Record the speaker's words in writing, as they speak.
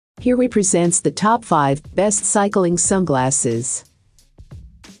Here we presents the top 5 best cycling sunglasses.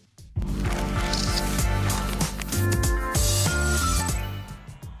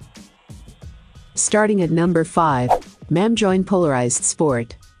 Starting at number 5, Mamjoin Polarized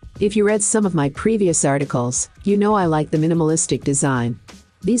Sport. If you read some of my previous articles, you know I like the minimalistic design.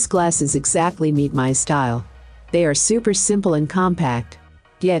 These glasses exactly meet my style. They are super simple and compact,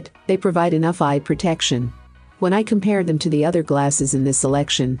 yet they provide enough eye protection. When I compare them to the other glasses in this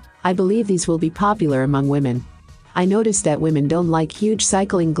selection, I believe these will be popular among women. I noticed that women don't like huge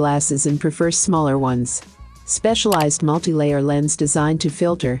cycling glasses and prefer smaller ones. Specialized multi-layer lens designed to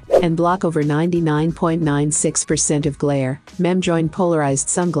filter and block over 99.96% of glare, Mamjoin Polarized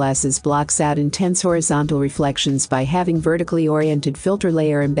Sunglasses blocks out intense horizontal reflections by having vertically oriented filter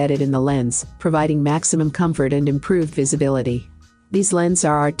layer embedded in the lens, providing maximum comfort and improved visibility. These lenses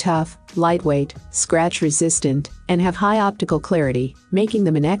are tough, lightweight, scratch-resistant, and have high optical clarity, making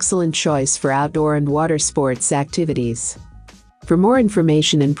them an excellent choice for outdoor and water sports activities. For more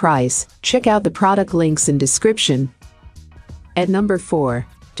information and price, check out the product links in description. At number 4,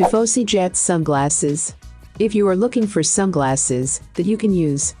 Tifosi Jet Sunglasses. If you are looking for sunglasses that you can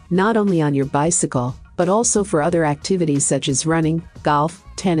use not only on your bicycle, but also for other activities such as running, golf,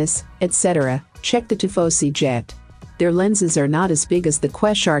 tennis, etc., check the Tifosi Jet. Their lenses are not as big as the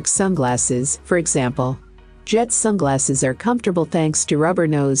Queshark sunglasses, for example. Jet sunglasses are comfortable thanks to rubber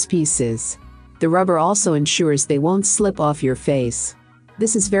nose pieces. The rubber also ensures they won't slip off your face.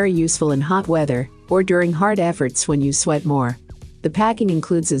 This is very useful in hot weather or during hard efforts when you sweat more. The packing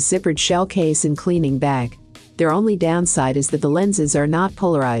includes a zippered shell case and cleaning bag. Their only downside is that the lenses are not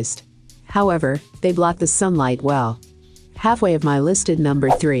polarized. However, they block the sunlight well. Halfway of my listed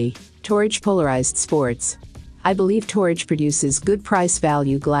number 3, TOREGE Polarized Sports. I believe TOREGE produces good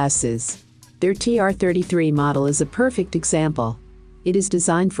price-value glasses. Their TR33 model is a perfect example. It is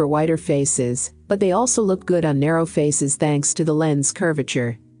designed for wider faces, but they also look good on narrow faces thanks to the lens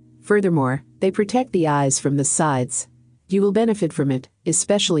curvature. Furthermore, they protect the eyes from the sides. You will benefit from it,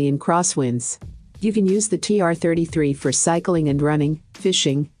 especially in crosswinds. You can use the TR33 for cycling and running,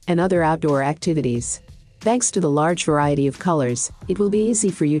 fishing, and other outdoor activities. Thanks to the large variety of colors, it will be easy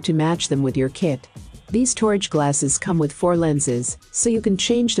for you to match them with your kit. These TOREGE glasses come with 4 lenses, so you can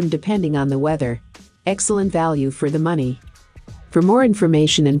change them depending on the weather. Excellent value for the money. For more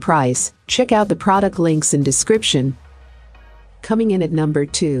information and price, check out the product links in description. Coming in at number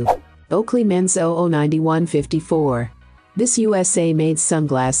 2, Oakley Men's 009154. This USA-made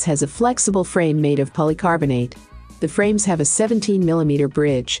sunglass has a flexible frame made of polycarbonate. The frames have a 17mm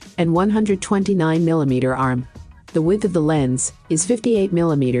bridge and 129mm arm. The width of the lens is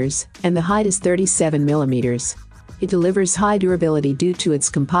 58mm and the height is 37mm. It delivers high durability due to its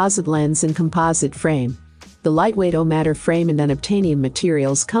composite lens and composite frame. The lightweight O-matter frame and unobtainium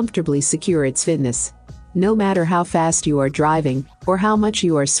materials comfortably secure its fitness. No matter how fast you are driving or how much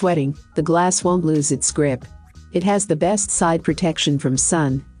you are sweating, the glass won't lose its grip. It has the best side protection from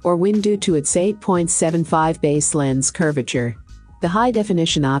sun or wind due to its 8.75 base lens curvature. The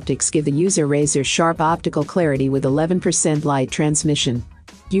high-definition optics give the user razor-sharp optical clarity with 11% light transmission.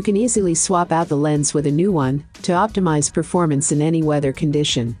 You can easily swap out the lens with a new one to optimize performance in any weather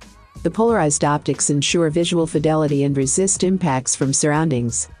condition. The polarized optics ensure visual fidelity and resist impacts from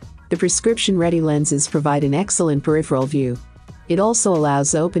surroundings. The prescription-ready lenses provide an excellent peripheral view. It also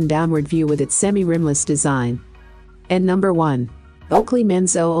allows open downward view with its semi-rimless design. And number 1, Oakley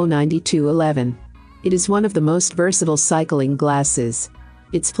Men's 009211. It is one of the most versatile cycling glasses.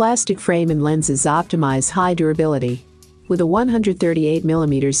 Its plastic frame and lenses optimize high durability. With a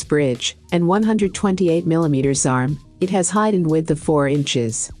 138mm bridge and 128mm arm, it has height and width of 4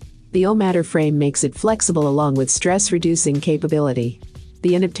 inches. The O-matter frame makes it flexible along with stress-reducing capability.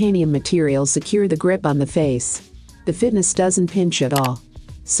 The unobtainium materials secure the grip on the face. The fitness doesn't pinch at all.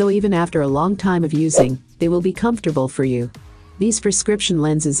 So even after a long time of using, they will be comfortable for you. These prescription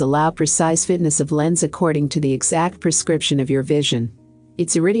lenses allow precise fitness of lens according to the exact prescription of your vision.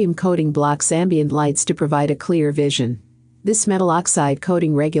 Its iridium coating blocks ambient lights to provide a clear vision. This metal oxide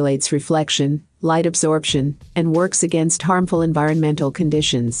coating regulates reflection, light absorption, and works against harmful environmental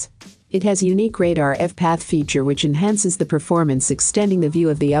conditions. It has a unique radar F-path feature which enhances the performance, extending the view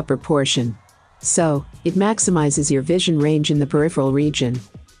of the upper portion. So, it maximizes your vision range in the peripheral region.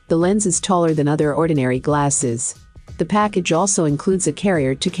 The lens is taller than other ordinary glasses. The package also includes a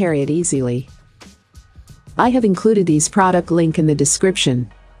carrier to carry it easily. I have included these product link in the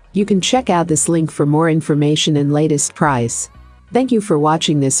description. You can check out this link for more information and latest price. Thank you for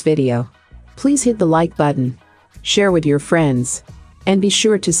watching this video. Please hit the like button, share with your friends, and be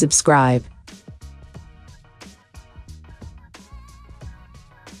sure to subscribe.